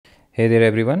Hey there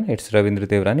everyone, it's Ravindra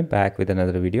Devrani back with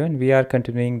another video, and we are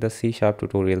continuing the C#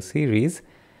 tutorial series.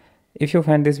 If you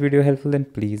find this video helpful, then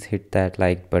please hit that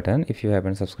like button. If you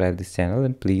haven't subscribed this channel,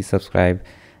 then please subscribe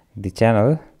the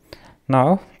channel.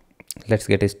 Now let's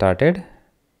get started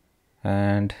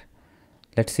and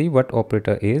let's see what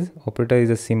operator is. Operator is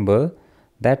a symbol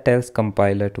that tells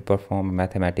compiler to perform a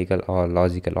mathematical or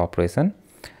logical operation.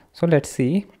 So let's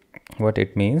see what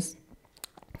it means.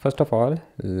 First of all,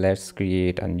 let's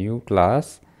create a new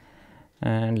class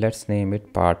and let's name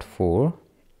it part4.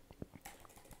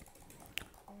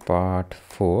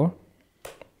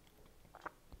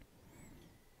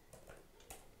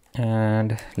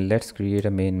 And let's create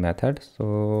a main method.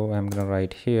 So I'm gonna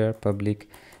write here public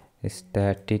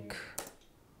static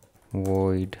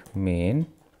void main.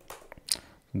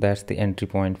 That's the entry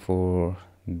point for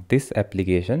this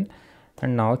application.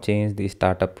 And now change the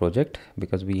startup project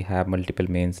because we have multiple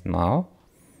mains now,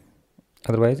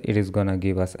 otherwise it is gonna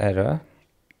give us error.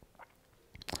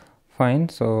 Fine,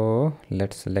 so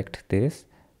let's select this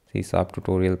C#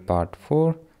 tutorial part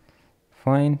 4.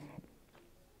 Fine.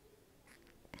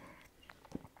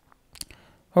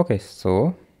 Okay,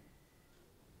 so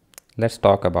let's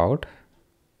talk about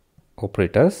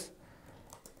operators.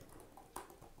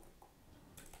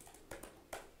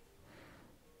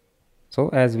 So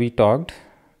as we talked,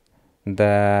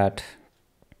 that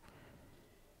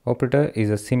operator is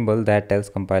a symbol that tells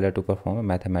compiler to perform a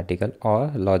mathematical or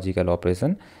logical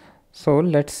operation. So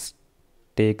let's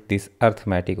take this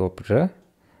arithmetic operator,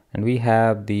 and we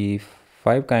have the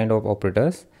 5 kind of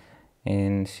operators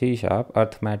in C#: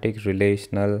 arithmetic,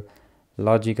 relational,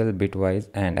 logical, bitwise,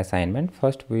 and assignment.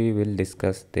 First we will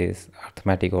discuss this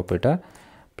arithmetic operator: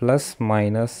 plus,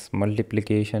 minus,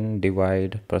 multiplication,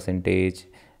 divide, percentage,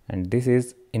 and this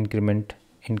is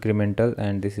incremental,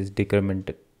 and this is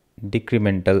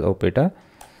decremental operator.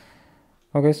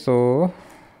 Okay, so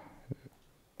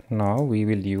now we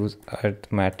will use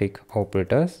arithmetic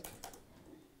operators.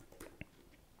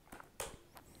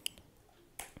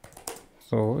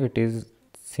 So it is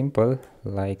simple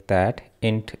like that: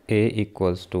 int a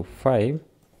equals to 5,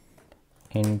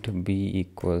 int b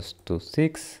equals to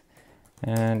 6,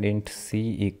 and int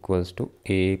c equals to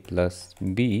a plus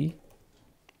b.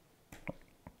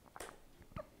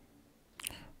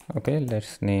 Okay,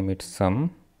 let's name it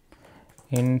sum.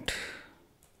 Int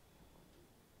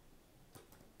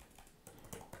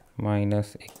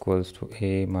minus equals to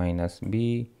a minus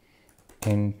b,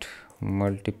 int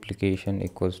multiplication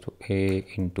equals to a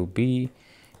into b,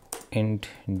 int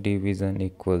division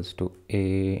equals to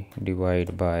a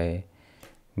divided by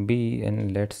b,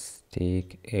 and let's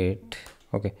take it.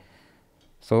 Okay,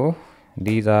 so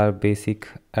these are basic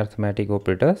arithmetic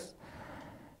operators.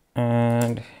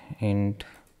 And int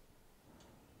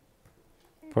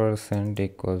percent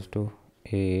equals to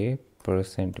a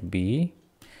percent b,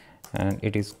 and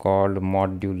it is called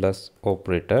modulus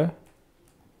operator.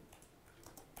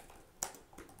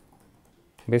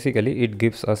 Basically it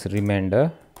gives us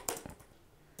remainder,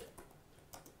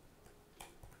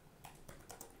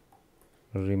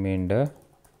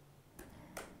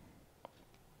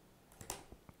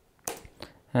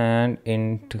 and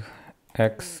int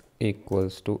x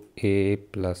equals to a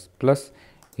plus plus.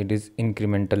 It is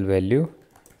incremental value.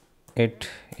 It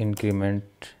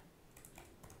increments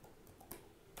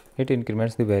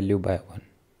the value by 1.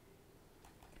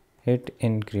 It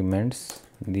increments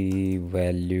the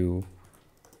value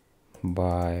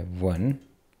by 1.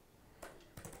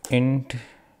 Int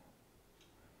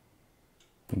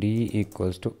d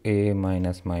equals to a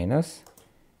minus minus,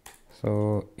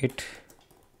 so it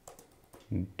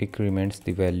decrements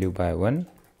the value by 1.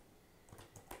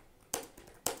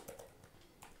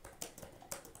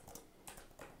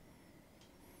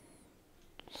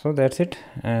 So that's it,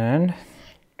 and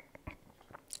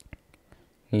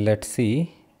let's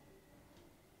see.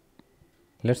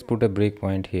 Let's put a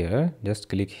breakpoint here. Just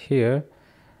click here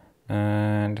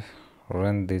and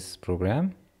run this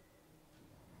program.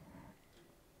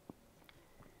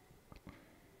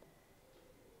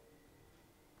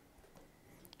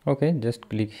 Okay, just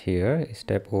click here,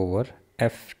 step over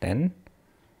F10.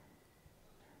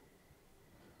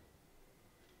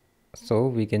 So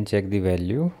we can check the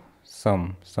value.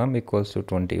 Sum equals to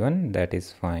 21, that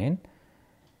is fine,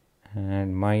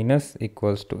 and minus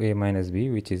equals to a minus b,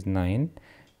 which is 9,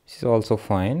 which is also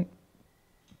fine.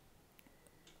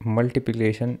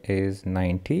 Multiplication is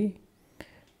 90,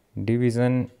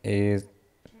 division is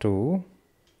 2,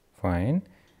 fine,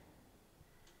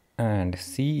 and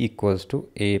c equals to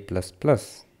a plus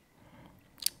plus,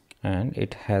 and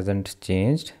it hasn't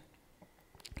changed.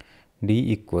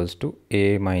 D equals to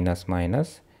a minus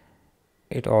minus,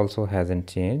 it also hasn't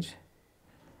changed.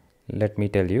 Let me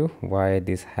tell you why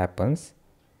this happens.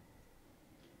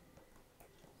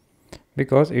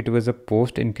 Because it was a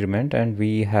post increment, and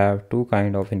we have two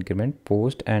kind of increment,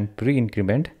 post and pre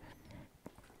increment.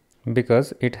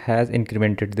 Because it has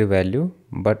incremented the value,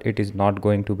 but it is not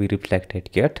going to be reflected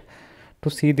yet. To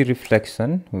see the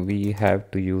reflection, we have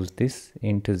to use this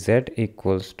into z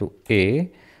equals to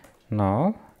a.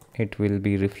 Now it will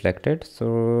be reflected.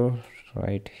 So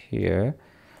right here,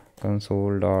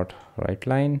 console dot write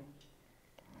line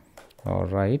or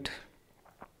write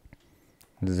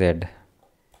z.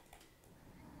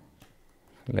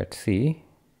 Let's see.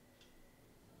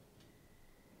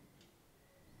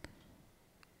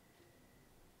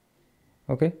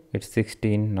 Okay, it's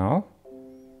 16 now.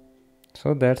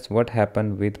 So that's what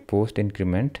happened with post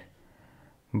increment.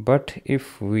 But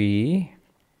if we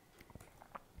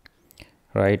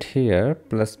write here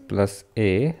plus plus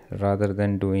a rather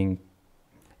than doing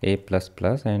a plus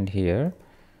plus, and here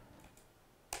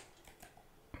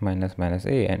minus minus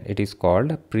a, and it is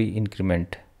called pre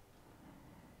increment.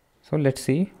 So let's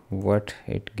see what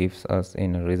it gives us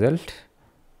in a result.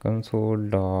 Console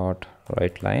dot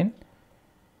write line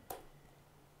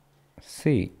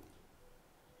C.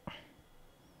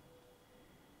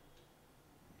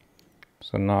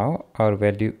 So now our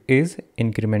value is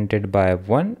incremented by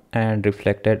 1 and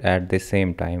reflected at the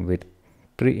same time with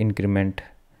pre-increment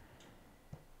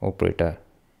operator.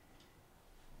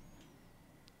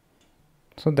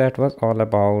 So that was all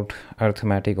about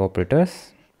arithmetic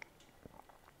operators.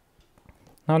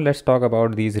 Now let's talk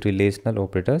about these relational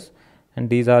operators, and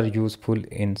these are useful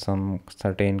in some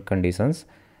certain conditions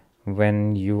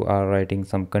when you are writing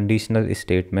some conditional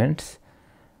statements.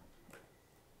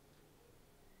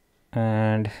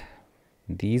 And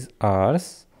these are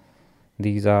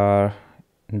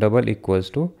double equals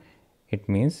to. It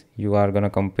means you are gonna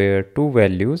compare two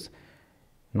values,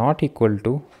 not equal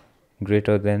to,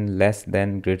 greater than, less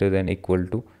than, greater than, equal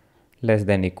to, less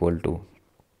than, equal to.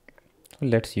 So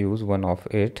let's use one of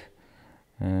it,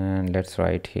 and let's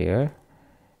write here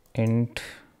int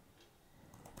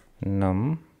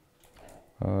num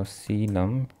c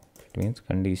num, it means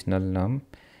conditional num,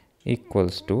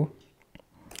 equals to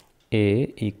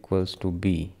a equals to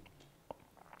b,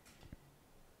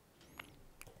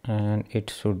 and it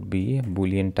should be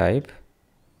boolean type.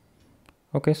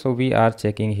 Okay, so we are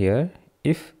checking here,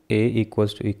 if a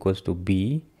equals to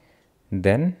b,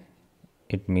 then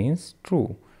it means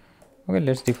true. Okay,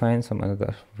 let's define some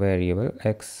other variable,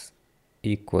 x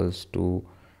equals to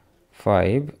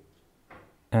 5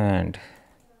 and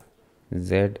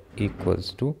z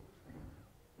equals to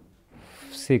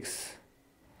 6.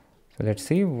 So let's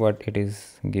see what it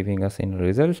is giving us in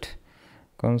result.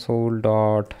 Console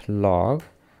dot log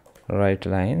write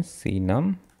line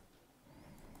cnum.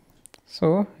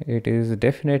 So it is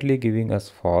definitely giving us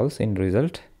false in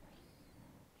result.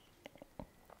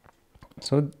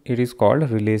 So it is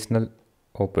called relational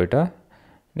operator.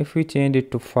 If we change it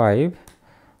to 5,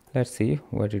 let's see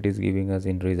what it is giving us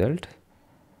in result.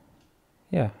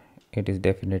 Yeah, it is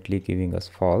definitely giving us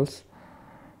false.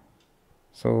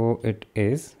 So it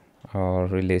is our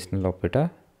relational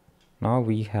operator. Now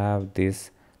we have this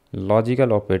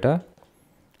logical operator.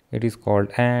 It is called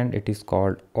and, it is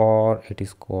called or, it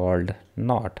is called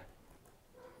not.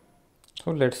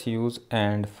 So let's use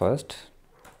and first.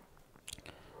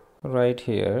 Right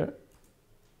here,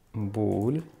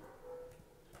 bool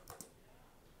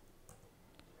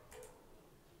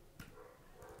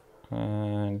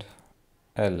and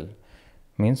L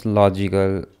means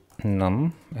logical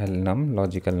num, L num,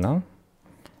 logical num.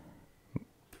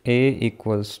 A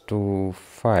equals to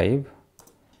 5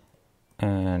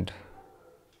 and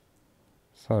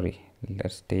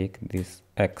let's take this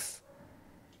x,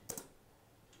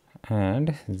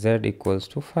 and z equals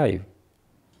to 5.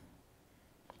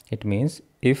 It means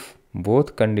if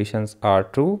both conditions are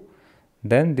true,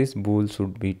 then this bool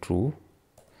should be true.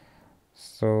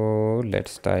 So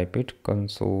let's type it,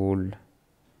 console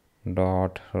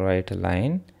dot write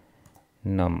line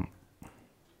num,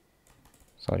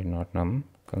 not num,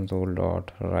 console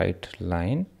dot write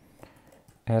line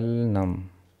L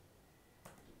num.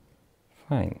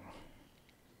 Fine.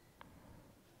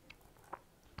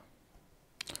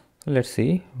 Let's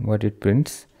see what it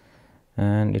prints,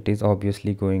 and it is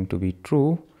obviously going to be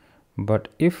true. But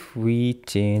if we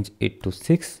change it to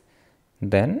 6,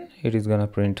 then it is gonna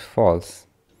print false,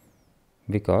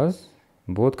 because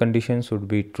both conditions should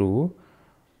be true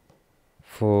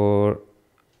for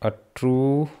a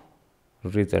true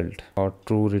result or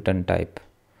true return type.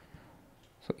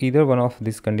 So either one of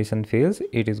this condition fails,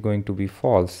 it is going to be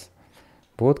false.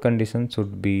 Both conditions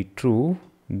should be true,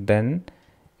 then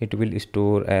it will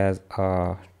store as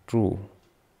a true.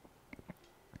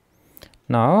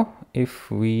 Now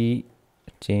if we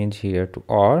change here to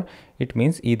or, it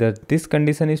means either this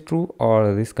condition is true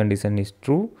or this condition is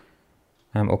true.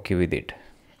 I'm okay with it.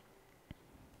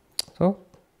 So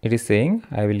it is saying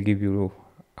I will give you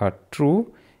a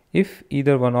true if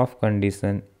either one of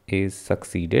condition is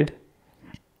succeeded.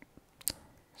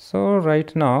 So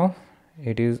right now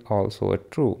it is also a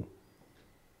true.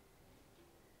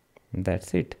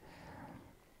 That's it.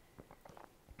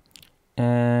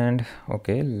 And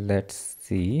okay, let's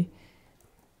see.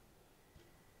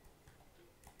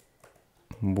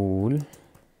 Bool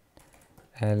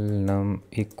lnum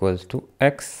equals to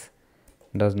x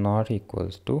does not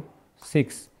equals to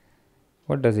 6.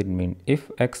 What does it mean? If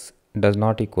x does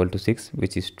not equal to 6,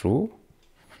 which is true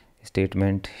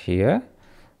statement here,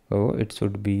 so it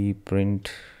should be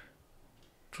print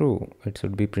true. It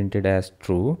should be printed as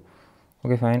true.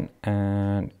 Okay, fine.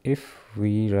 And if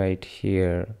we write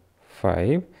here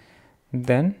 5,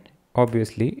 then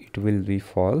obviously it will be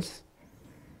false.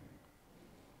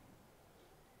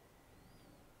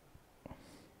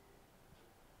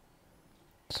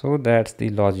 So that's the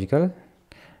logical,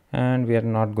 and we are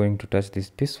not going to touch this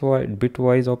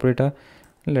bitwise operator.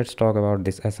 Let's talk about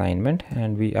this assignment,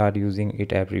 and we are using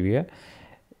it everywhere.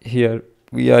 Here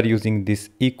we are using this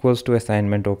equals to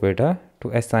assignment operator to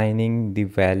assigning the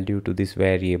value to this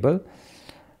variable.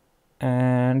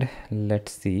 And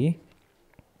let's see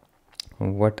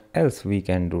what else we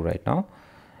can do right now.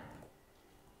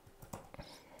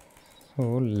 So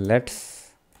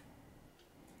let's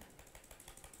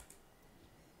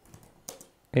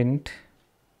int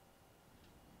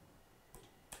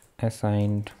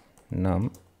assigned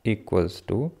num equals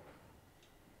to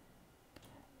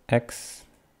x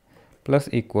plus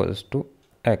equals to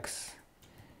x.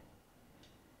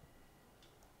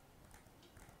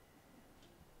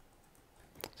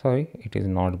 Sorry, it is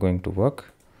not going to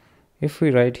work. If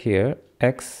we write here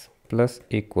x plus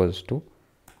equals to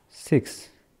 6,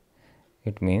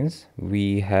 it means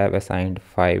we have assigned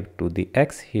 5 to the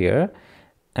x here,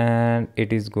 and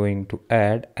it is going to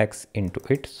add x into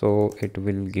it, so it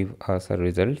will give us a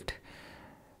result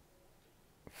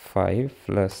 5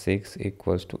 plus 6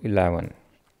 equals to 11.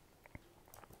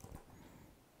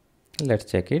 Let's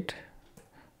check it.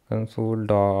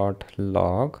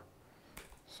 Console.log,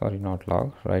 sorry, not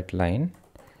log, right line,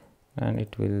 and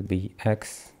it will be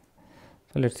x.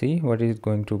 So let's see what is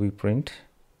going to be print.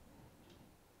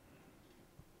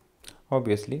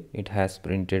 Obviously it has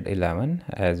printed 11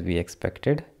 as we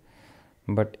expected,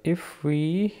 but if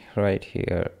we write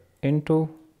here into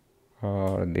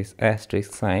this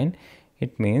asterisk sign,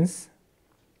 it means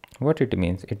what it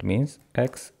means? It means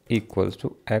x equals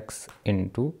to x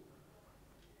into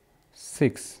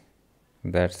 6.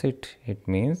 That's it. It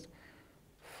means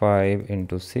 5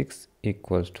 into 6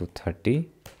 equals to 30.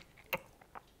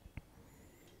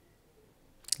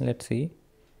 Let's see,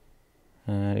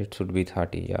 and it should be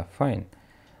 30. Yeah, fine.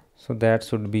 So that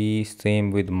should be same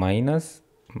with minus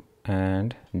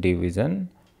and division.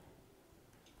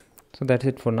 So that's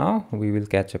it for now. We will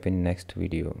catch up in next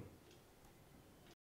video.